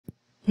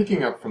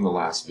Picking up from the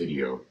last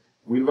video,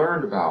 we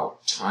learned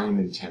about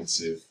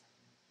time-intensive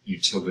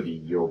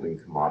utility-yielding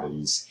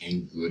commodities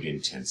and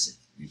good-intensive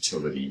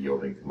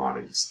utility-yielding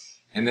commodities,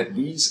 and that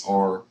these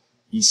are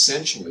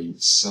essentially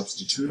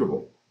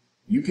substitutable.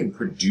 You can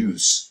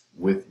produce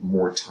with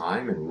more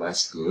time and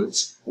less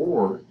goods,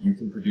 or you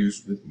can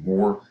produce with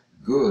more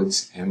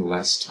goods and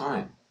less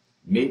time.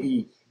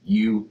 Maybe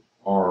you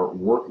are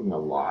working a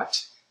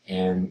lot,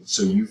 and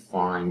so you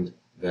find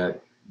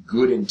that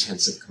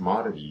good-intensive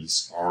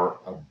commodities are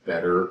a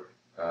better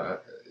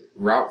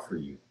route for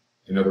you.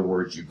 In other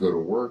words, you go to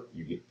work,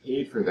 you get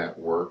paid for that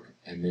work,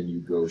 and then you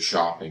go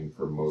shopping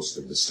for most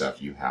of the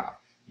stuff you have.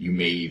 You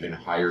may even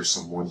hire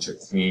someone to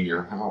clean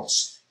your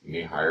house. You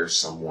may hire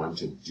someone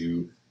to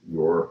do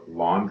your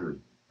laundry,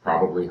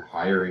 probably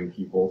hiring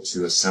people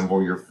to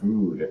assemble your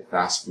food at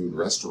fast food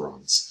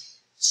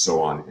restaurants,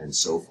 so on and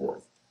so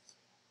forth.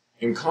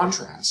 In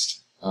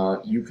contrast,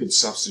 you could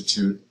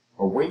substitute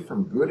away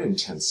from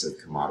good-intensive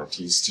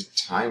commodities to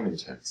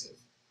time-intensive.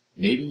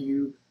 Maybe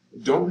you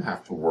don't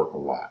have to work a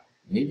lot.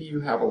 Maybe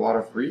you have a lot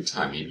of free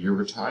time. Maybe you're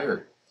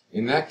retired.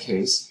 In that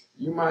case,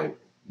 you might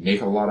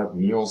make a lot of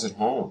meals at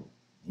home.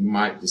 You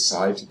might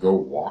decide to go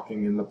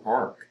walking in the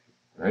park,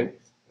 right?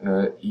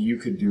 You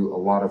could do a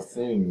lot of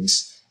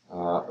things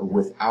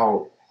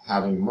without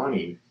having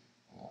money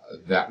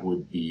that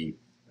would be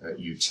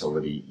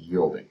utility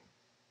yielding.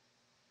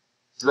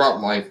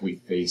 Throughout life, we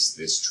face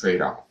this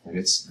trade-off, and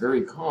it's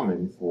very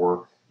common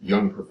for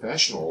young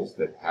professionals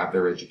that have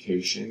their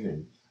education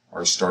and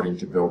are starting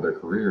to build their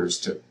careers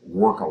to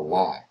work a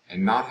lot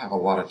and not have a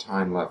lot of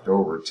time left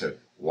over to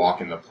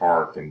walk in the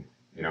park and,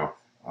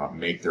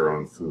 make their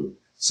own food.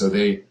 So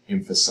they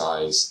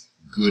emphasize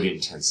good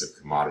intensive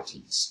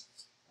commodities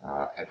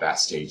at that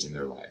stage in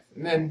their life.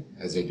 And then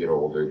as they get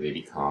older, they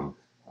become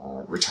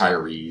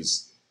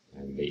retirees,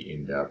 and they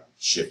end up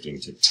shifting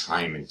to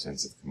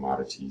time-intensive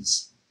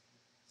commodities.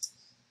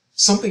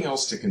 Something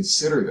else to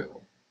consider,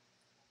 though,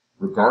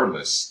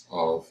 regardless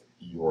of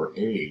your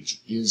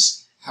age,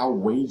 is how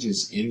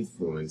wages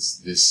influence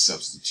this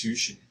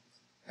substitution.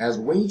 As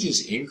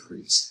wages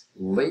increase,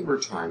 labor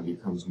time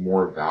becomes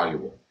more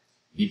valuable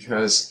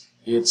because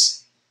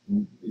it's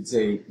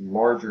a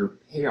larger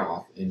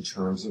payoff in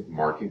terms of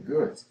market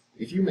goods.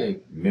 If you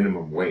make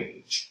minimum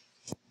wage,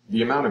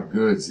 the amount of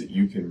goods that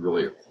you can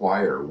really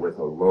acquire with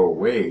a low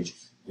wage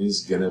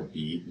is going to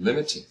be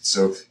limited.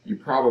 So you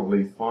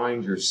probably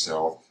find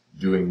yourself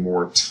doing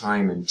more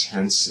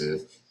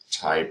time-intensive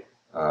type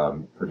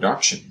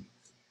production.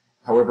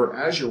 However,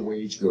 as your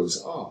wage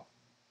goes up,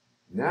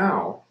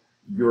 now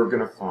you're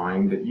going to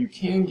find that you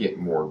can get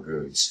more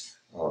goods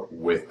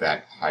with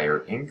that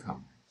higher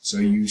income. So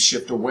you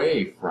shift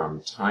away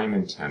from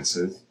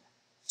time-intensive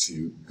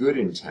to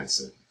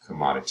good-intensive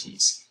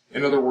commodities.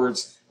 In other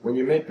words, when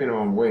you make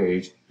minimum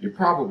wage, you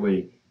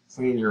probably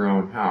clean your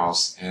own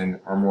house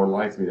and are more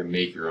likely to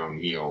make your own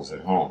meals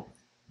at home.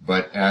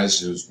 But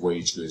as those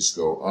wages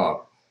go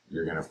up,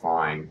 you're going to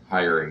find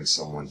hiring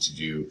someone to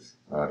do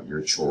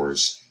your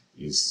chores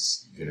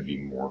is going to be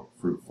more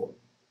fruitful.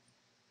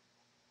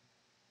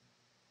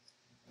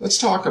 Let's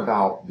talk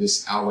about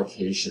this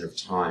allocation of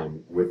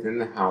time within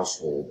the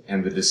household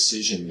and the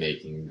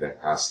decision-making that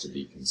has to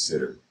be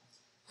considered.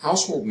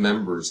 Household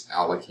members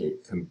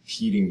allocate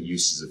competing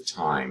uses of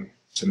time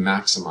to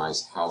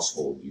maximize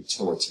household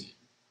utility.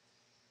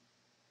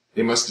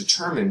 They must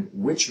determine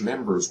which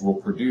members will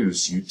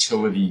produce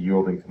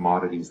utility-yielding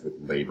commodities with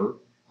labor,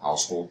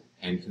 household,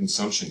 and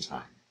consumption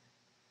time.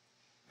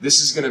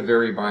 This is going to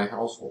vary by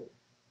household,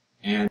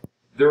 and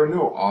there are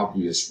no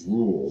obvious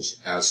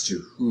rules as to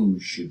who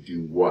should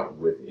do what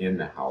within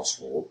the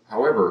household.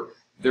 However,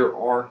 there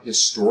are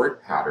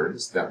historic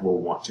patterns that we'll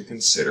want to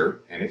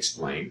consider and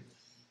explain,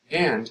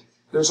 and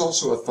there's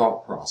also a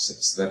thought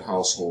process that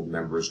household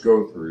members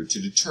go through to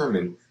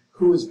determine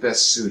who is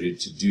best suited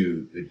to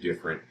do the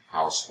different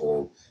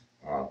household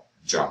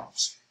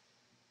jobs.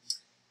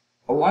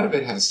 A lot of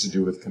it has to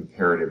do with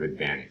comparative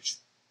advantage.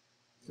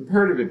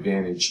 Comparative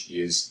advantage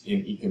is,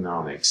 in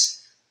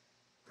economics,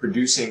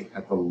 producing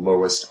at the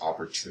lowest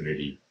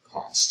opportunity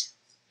cost.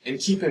 And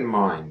keep in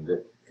mind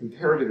that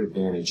comparative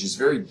advantage is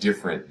very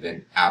different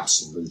than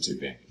absolute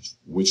advantage,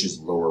 which is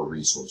lower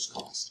resource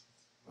cost.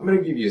 I'm going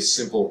to give you a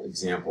simple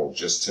example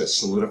just to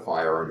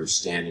solidify our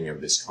understanding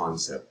of this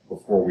concept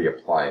before we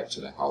apply it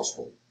to the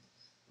household.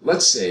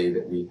 Let's say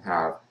that we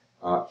have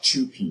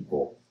two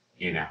people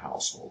in a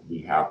household.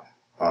 We have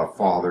a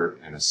father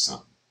and a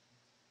son.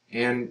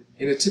 And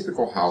in a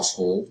typical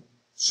household,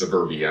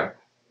 suburbia,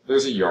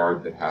 there's a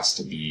yard that has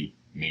to be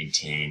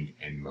maintained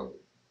and mowed.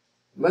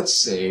 Let's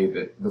say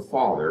that the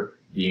father,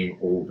 being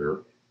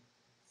older,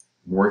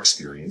 more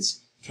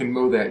experienced, can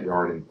mow that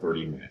yard in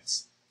 30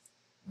 minutes.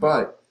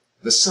 But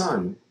the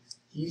son,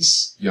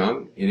 he's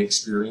young,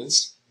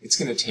 inexperienced, it's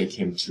going to take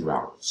him 2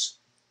 hours.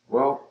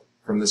 Well,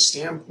 from the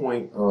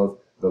standpoint of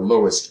the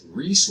lowest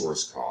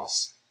resource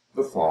costs,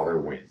 the father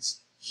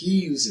wins.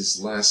 He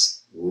uses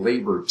less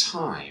labor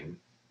time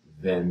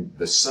than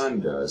the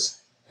son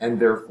does, and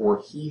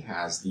therefore he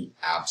has the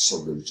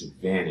absolute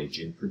advantage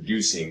in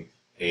producing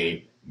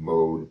a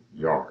mowed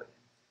yard.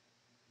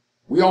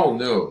 We all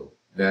know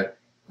that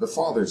the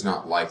father's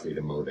not likely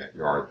to mow that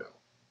yard, though,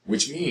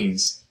 which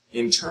means,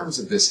 in terms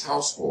of this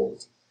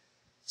household,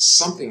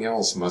 something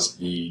else must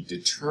be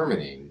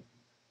determining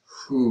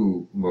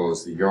who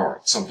mows the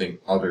yard, something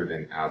other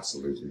than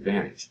absolute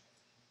advantage.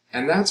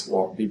 And that's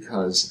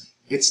because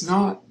it's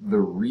not the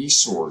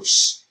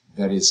resource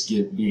that is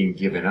being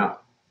given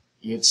up.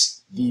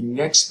 It's the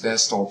next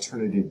best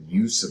alternative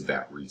use of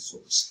that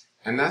resource.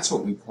 And that's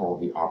what we call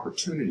the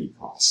opportunity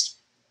cost.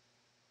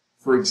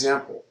 For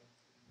example,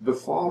 the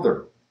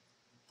father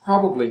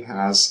probably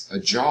has a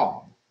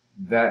job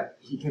that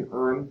he can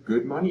earn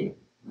good money in.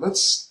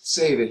 Let's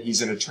say that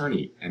he's an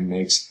attorney and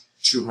makes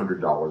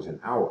 $200 an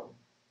hour.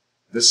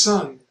 The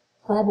son,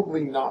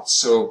 probably not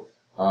so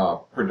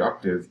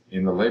productive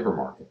in the labor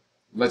market.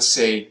 Let's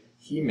say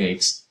he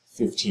makes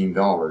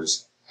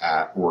 $15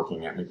 at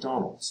working at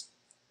McDonald's.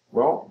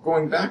 Well,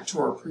 going back to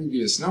our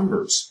previous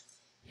numbers,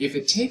 if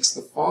it takes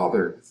the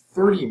father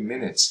 30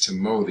 minutes to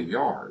mow the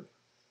yard,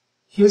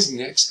 his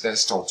next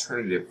best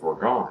alternative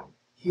foregone,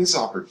 his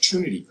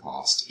opportunity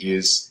cost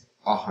is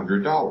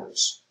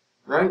 $100,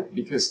 right?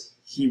 Because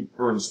he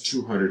earns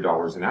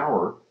 $200 an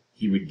hour,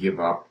 he would give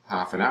up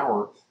half an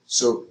hour.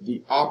 So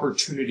the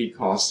opportunity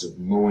cost of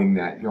mowing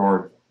that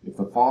yard, if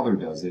the father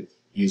does it,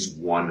 is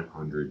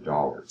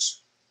 $100.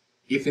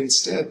 If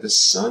instead the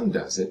son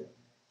does it,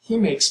 he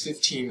makes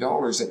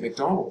 $15 at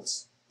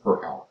McDonald's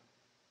per hour.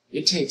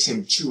 It takes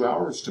him 2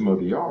 hours to mow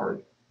the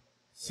yard.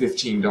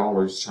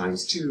 $15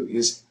 times 2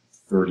 is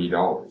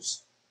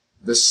 $30.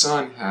 The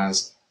son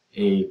has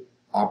an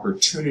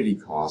opportunity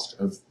cost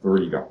of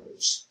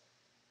 $30.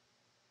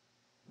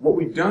 What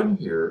we've done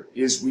here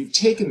is we've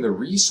taken the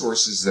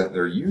resources that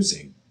they're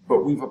using,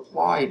 but we've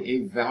applied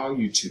a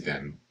value to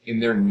them in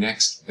their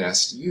next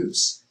best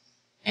use.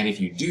 And if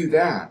you do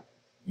that,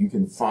 you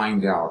can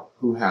find out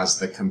who has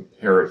the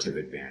comparative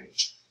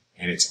advantage.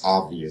 And it's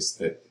obvious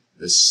that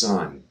the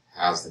son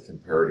has the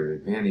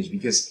comparative advantage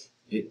because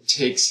it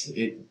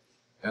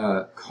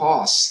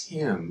costs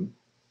him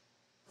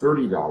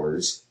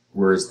 $30,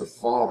 whereas the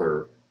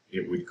father,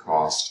 it would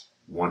cost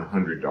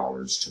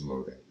 $100 to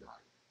mow that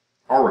yard.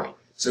 All right,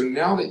 so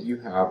now that you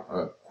have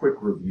a quick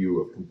review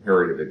of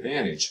comparative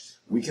advantage,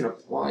 we can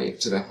apply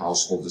it to the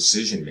household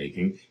decision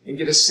making and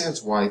get a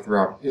sense why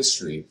throughout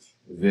history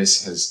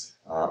this has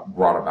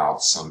brought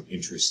about some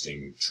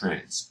interesting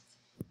trends.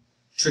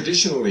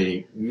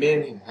 Traditionally,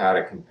 men have had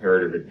a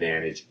comparative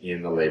advantage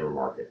in the labor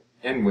market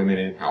and women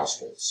in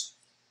households.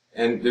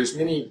 And there's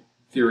many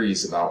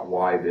theories about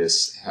why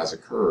this has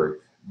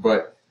occurred,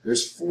 but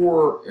there's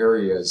 4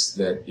 areas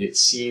that it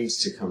seems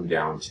to come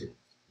down to.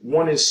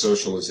 One is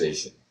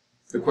socialization.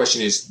 The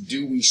question is,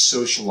 do we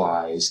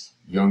socialize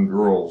young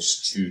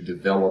girls to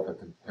develop a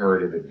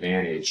comparative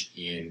advantage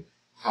in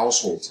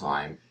household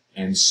time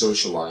and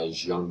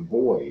socialize young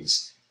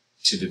boys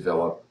to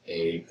develop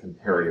a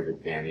comparative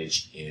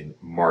advantage in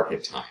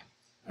market time?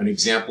 An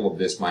example of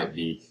this might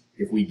be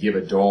if we give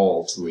a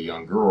doll to a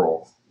young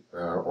girl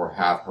or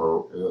have her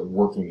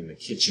working in the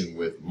kitchen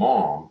with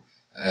mom,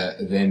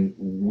 then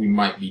we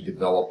might be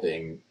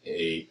developing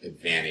an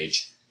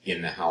advantage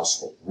in the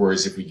household.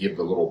 Whereas if we give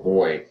the little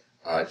boy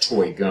a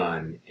toy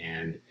gun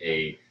and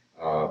a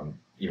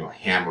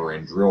hammer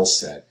and drill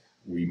set,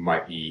 we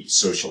might be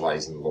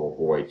socializing the little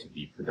boy to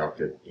be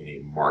productive in a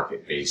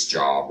market-based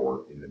job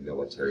or in the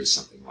military,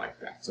 something like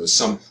that. So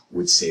some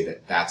would say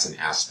that that's an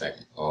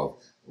aspect of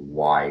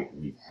why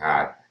we've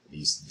had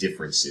these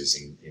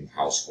differences in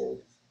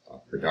household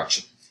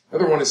production.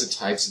 Another one is the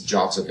types of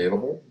jobs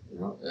available.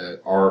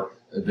 Are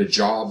the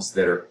jobs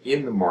that are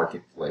in the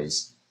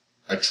marketplace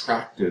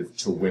attractive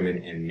to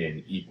women and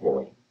men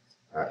equally?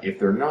 If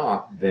they're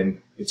not,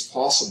 then it's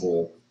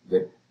possible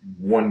that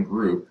one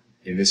group,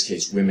 in this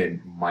case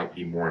women, might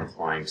be more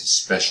inclined to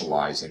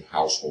specialize in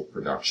household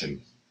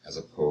production as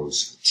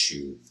opposed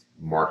to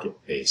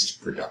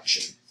market-based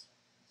production.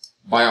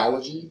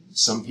 Biology,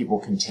 some people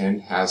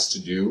contend, has to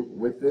do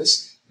with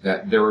this,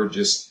 that there are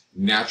just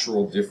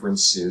natural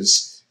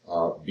differences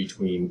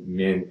between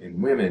men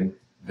and women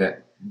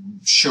that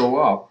show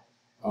up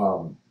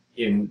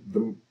in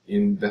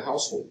the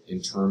household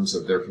in terms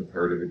of their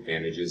comparative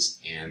advantages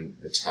and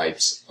the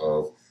types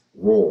of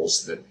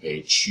roles that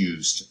they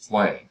choose to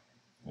play.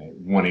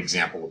 One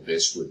example of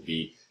this would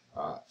be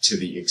to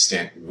the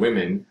extent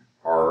women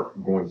are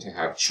going to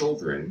have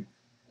children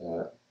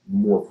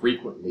more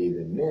frequently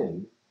than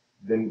men,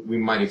 then we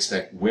might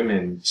expect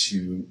women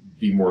to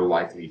be more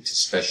likely to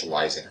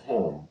specialize at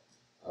home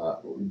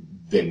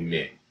than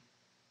men.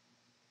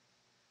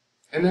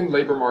 And then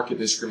labor market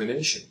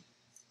discrimination.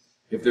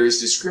 If there is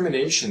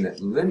discrimination that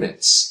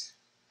limits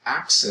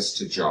access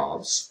to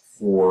jobs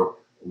for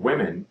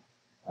women,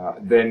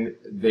 then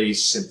they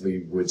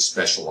simply would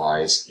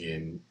specialize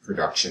in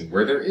production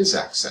where there is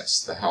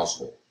access, the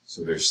household.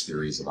 So there's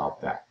theories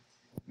about that.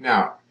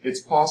 Now,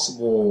 it's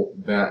possible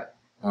that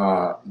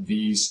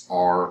these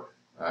are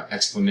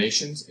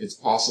explanations. It's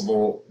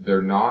possible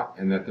they're not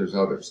and that there's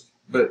others.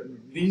 But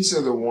these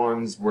are the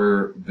ones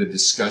where the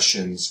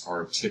discussions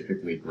are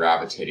typically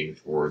gravitating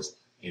towards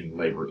in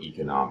labor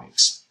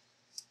economics.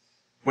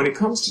 When it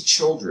comes to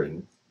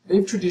children,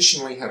 they've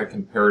traditionally had a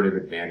comparative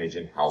advantage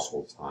in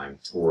household time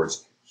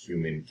towards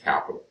human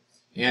capital.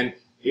 And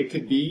it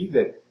could be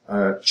that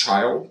a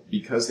child,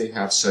 because they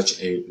have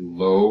such a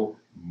low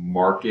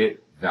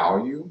market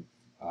value,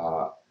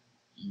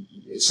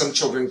 some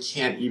children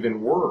can't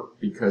even work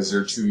because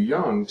they're too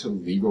young to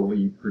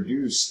legally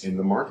produce in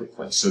the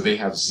marketplace. So they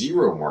have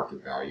zero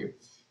market value.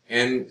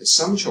 And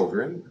some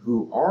children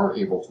who are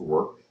able to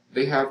work,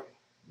 they have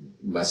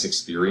less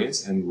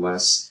experience and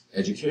less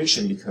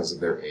education because of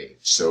their age.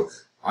 So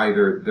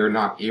either they're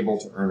not able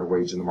to earn a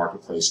wage in the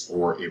marketplace,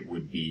 or it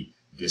would be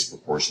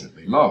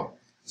disproportionately low.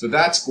 So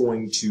that's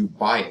going to,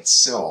 by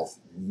itself,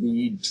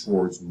 lead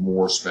towards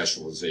more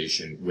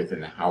specialization within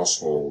the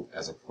household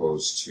as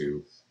opposed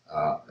to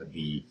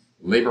the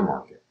labor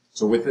market.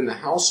 So within the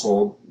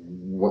household,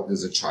 what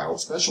does a child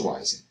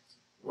specialize in?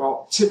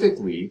 Well,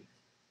 typically,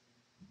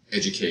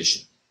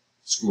 education,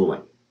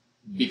 schooling.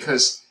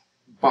 Because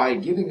by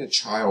giving a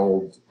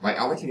child, by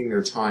allocating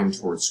their time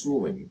towards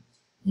schooling,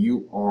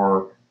 you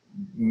are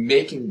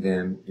making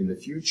them in the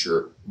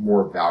future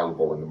more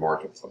valuable in the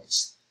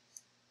marketplace.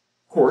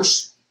 Of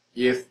course,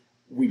 if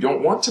we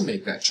don't want to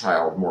make that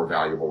child more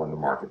valuable in the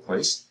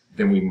marketplace,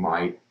 then we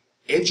might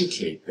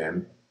educate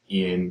them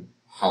in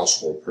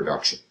household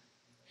production.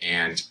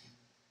 And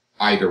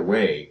either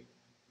way,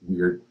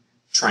 we're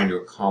trying to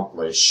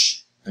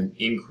accomplish an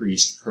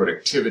increased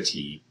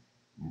productivity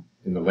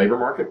in the labor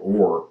market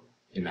or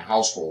in the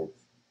household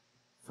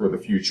for the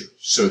future,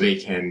 so they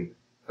can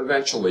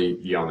eventually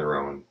be on their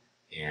own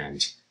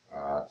and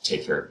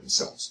take care of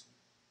themselves.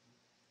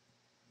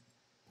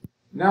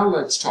 Now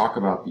let's talk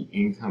about the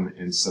income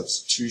and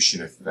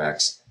substitution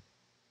effects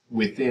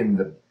within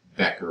the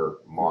Becker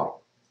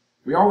model.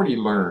 We already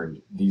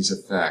learned these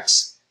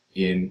effects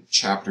in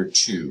Chapter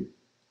 2.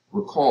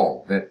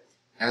 Recall that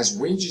as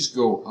wages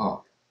go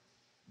up,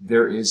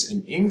 there is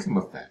an income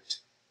effect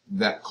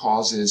that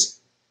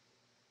causes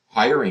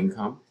higher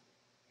income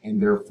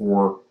and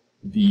therefore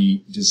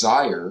the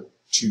desire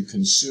to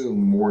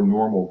consume more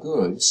normal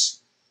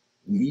goods.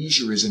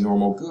 Leisure is a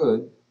normal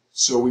good,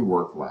 so we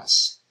work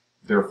less.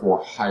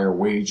 Therefore, higher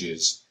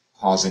wages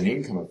cause an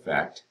income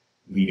effect,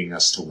 leading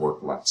us to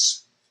work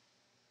less.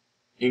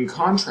 In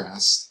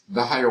contrast,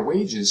 the higher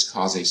wages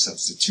cause a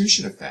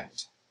substitution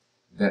effect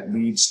that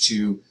leads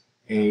to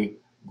a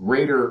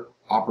greater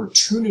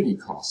opportunity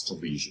cost to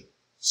leisure.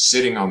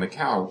 Sitting on the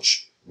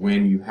couch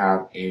when you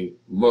have a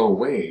low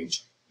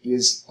wage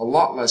is a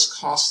lot less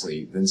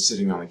costly than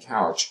sitting on a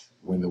couch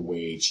when the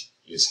wage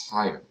is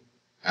higher.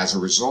 As a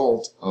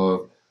result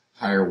of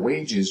higher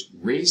wages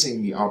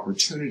raising the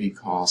opportunity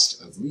cost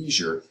of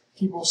leisure,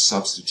 people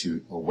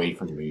substitute away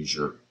from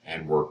leisure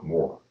and work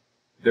more.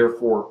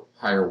 Therefore,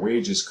 higher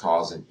wages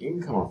cause an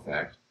income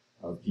effect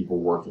of people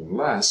working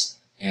less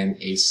and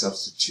a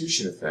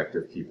substitution effect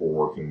of people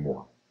working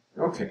more.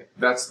 Okay,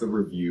 that's the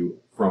review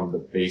from the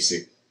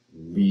basic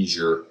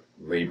leisure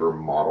labor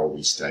model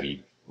we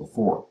studied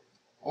before.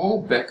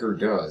 All Becker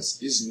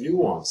does is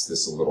nuance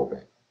this a little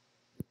bit.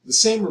 The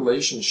same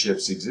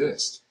relationships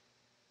exist.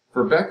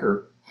 For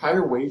Becker,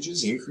 higher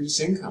wages increase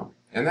income,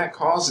 and that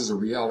causes a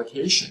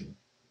reallocation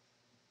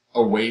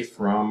away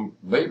from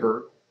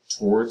labor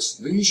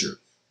towards leisure.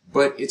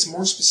 But it's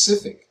more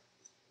specific.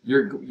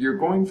 You're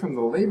going from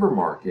the labor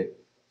market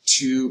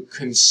to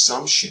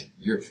consumption.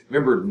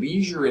 Remember,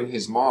 leisure in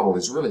his model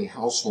is really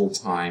household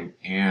time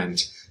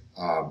and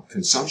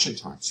consumption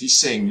time. So he's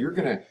saying you're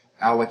going to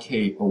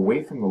allocate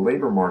away from the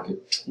labor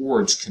market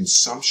towards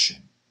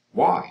consumption.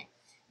 Why?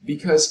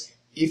 Because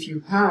if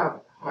you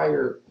have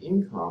higher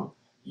income,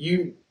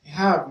 you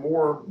have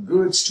more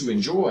goods to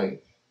enjoy,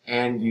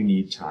 and you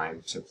need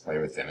time to play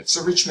with them. It's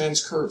the rich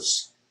man's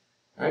curse,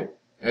 right?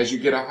 As you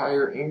get a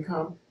higher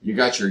income, you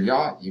got your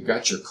yacht, you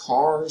got your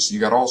cars, you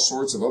got all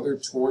sorts of other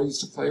toys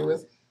to play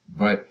with,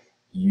 but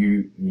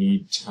you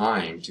need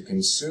time to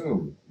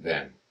consume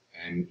them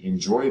and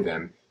enjoy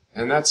them,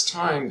 and that's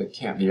time that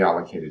can't be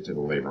allocated to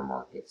the labor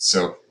market.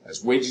 So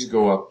as wages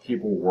go up,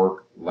 people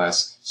work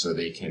less so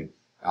they can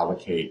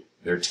allocate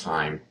their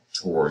time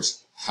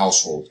towards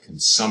household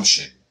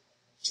consumption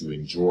to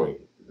enjoy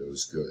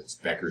those goods.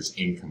 Becker's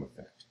income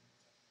effect.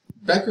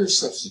 Becker's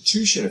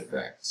substitution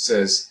effect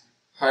says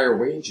higher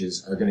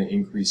wages are going to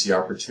increase the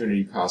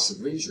opportunity cost of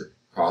leisure,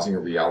 causing a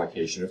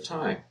reallocation of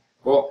time.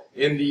 Well,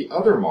 in the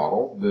other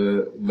model,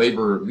 the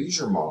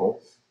labor-leisure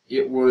model,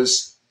 it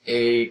was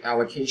a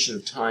allocation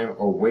of time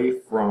away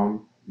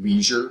from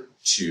leisure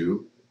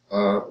to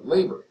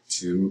labor,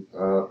 to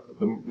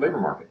the labor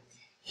market.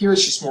 Here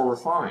it's just more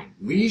refined.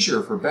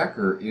 Leisure for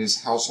Becker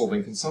is household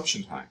and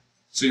consumption time.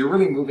 So you're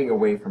really moving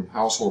away from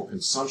household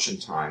consumption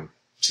time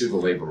to the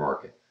labor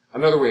market.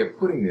 Another way of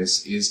putting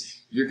this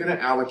is you're going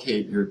to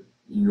allocate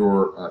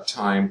your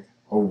time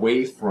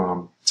away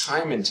from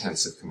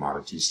time-intensive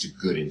commodities to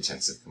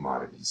good-intensive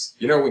commodities.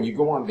 You know, when you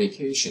go on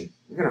vacation,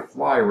 you're going to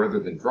fly rather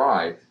than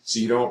drive, so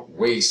you don't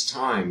waste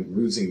time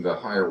losing the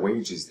higher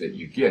wages that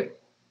you get.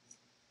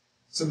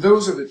 So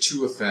those are the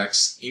two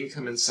effects,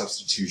 income and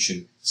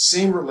substitution,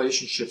 same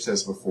relationships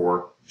as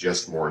before,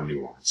 just more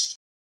nuanced.